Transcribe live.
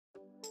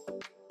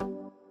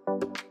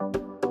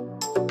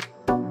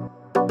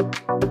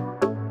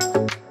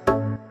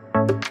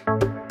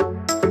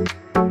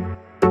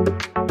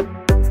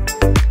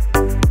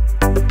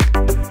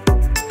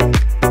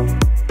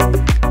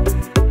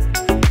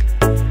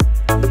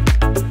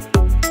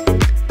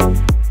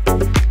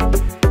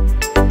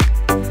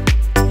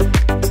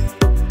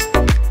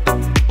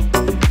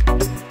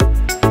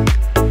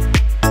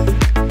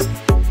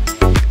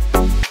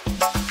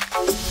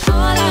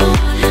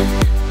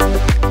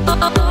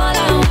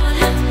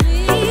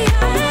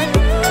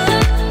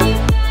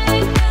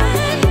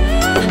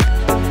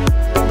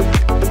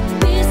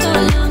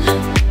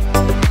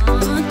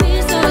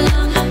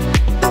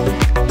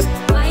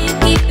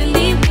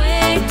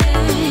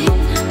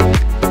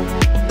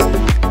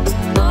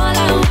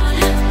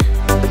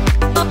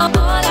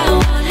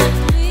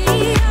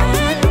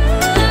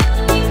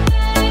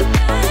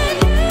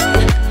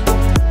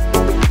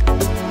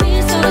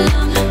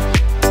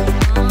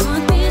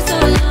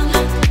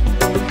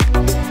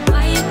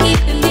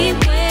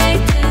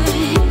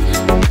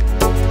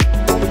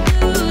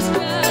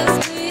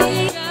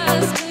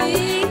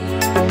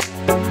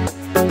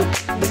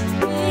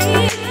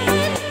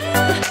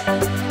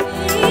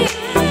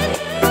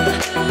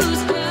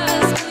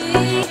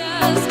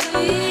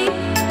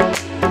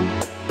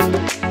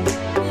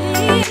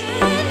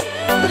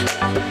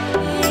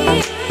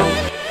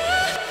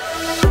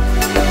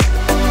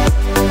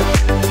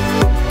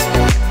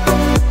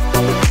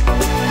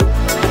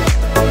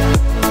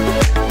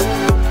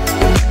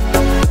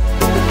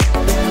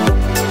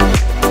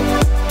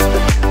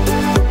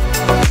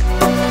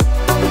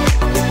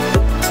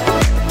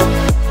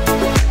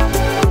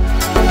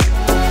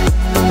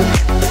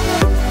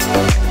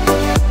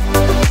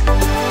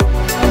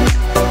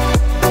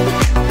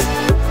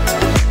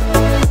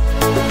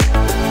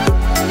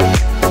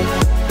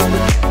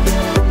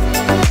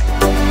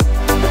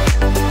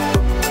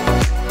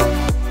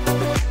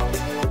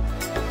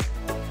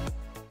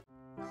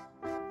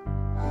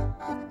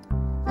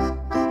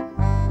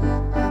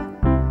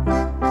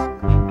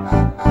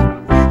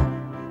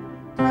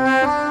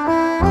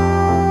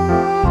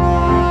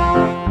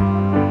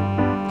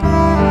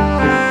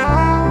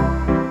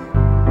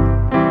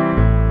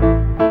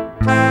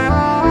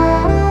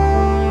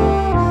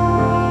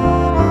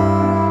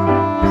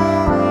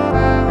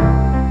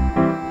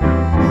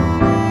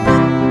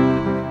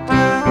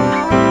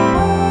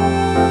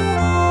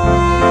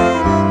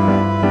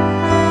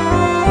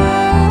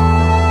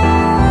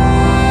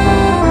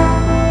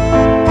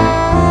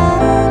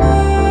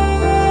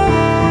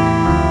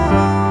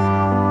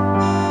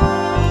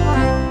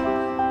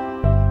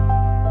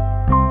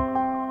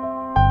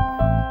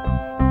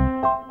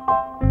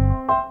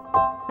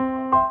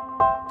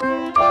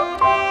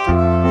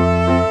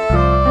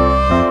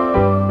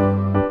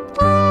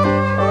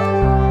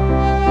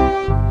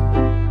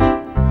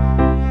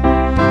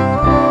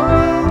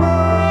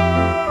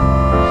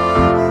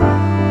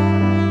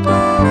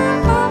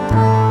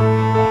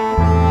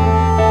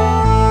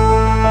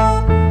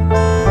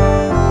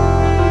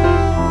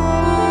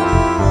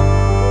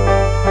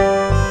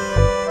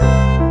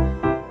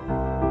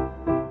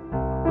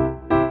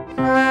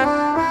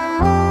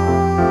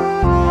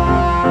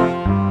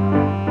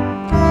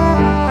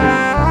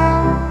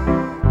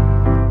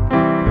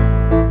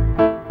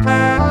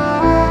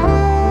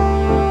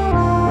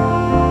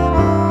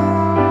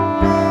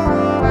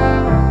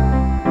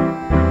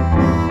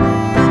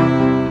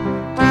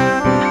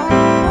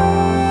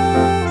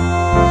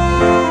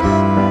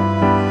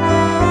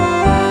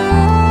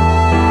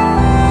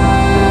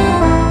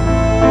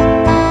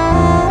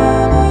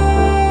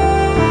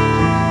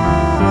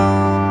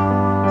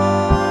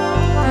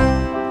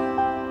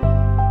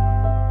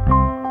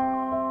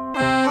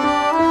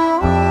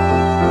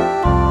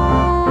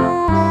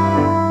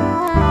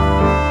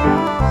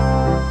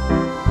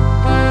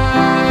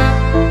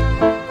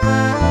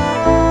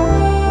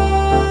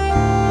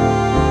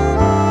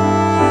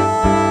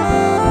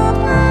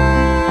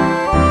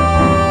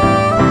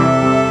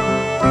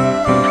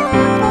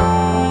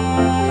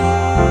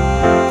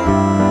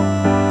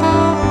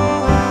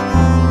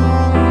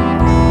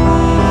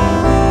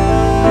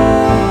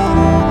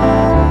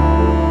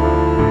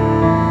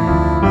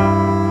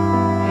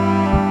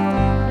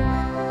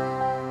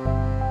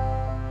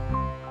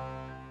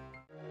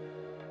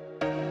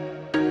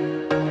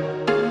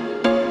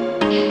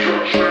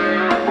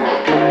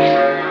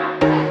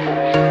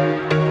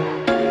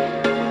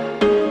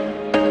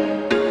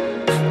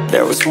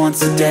was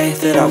once a day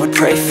that I would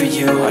pray for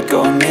you. I'd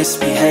go and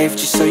misbehave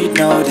just so you'd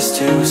notice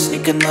too.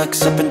 Sneaking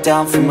looks up and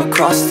down from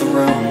across the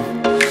room.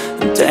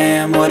 And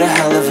damn, what a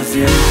hell of a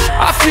view.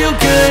 I feel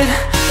good,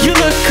 you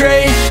look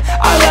great,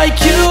 I like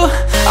you,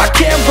 I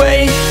can't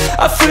wait.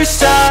 A first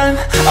time,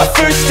 a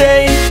first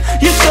date,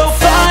 you're so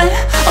fine,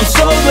 I'm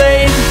so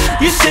late.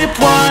 You sip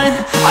wine,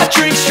 I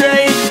drink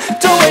straight,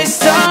 don't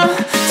waste time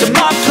to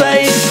my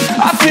place.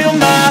 I feel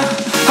my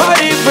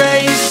heart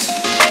erase,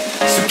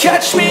 so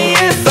catch me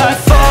if I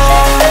fall.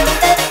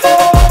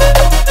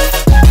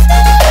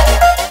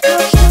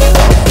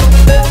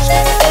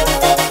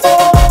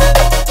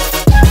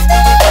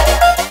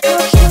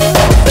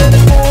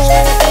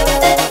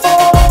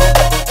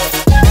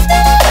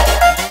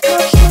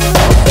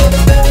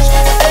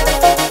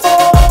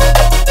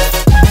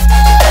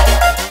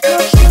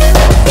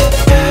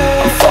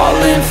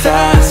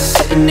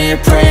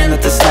 Praying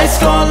that this night's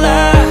gonna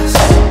last.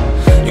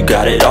 You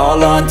got it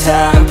all on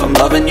tap, I'm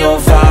loving your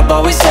vibe,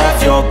 always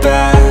have your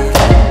back.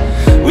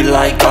 We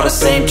like all the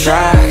same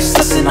tracks,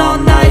 listen all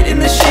night in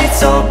the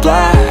sheets all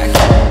black.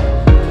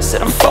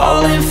 Said I'm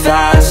falling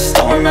fast,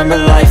 don't remember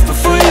life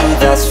before you,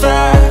 that's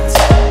fact.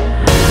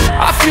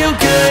 I feel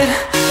good,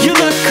 you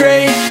look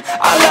great,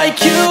 I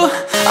like you,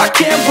 I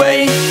can't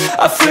wait.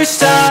 A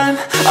first time,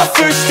 a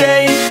first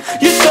date,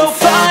 you're so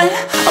fine,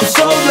 I'm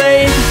so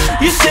late.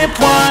 You sip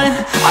wine,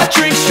 I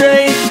drink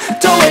straight,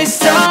 don't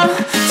waste time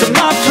to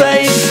my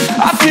place.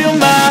 I feel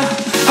my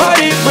heart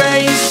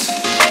erase,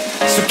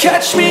 so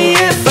catch me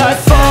if I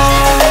fall.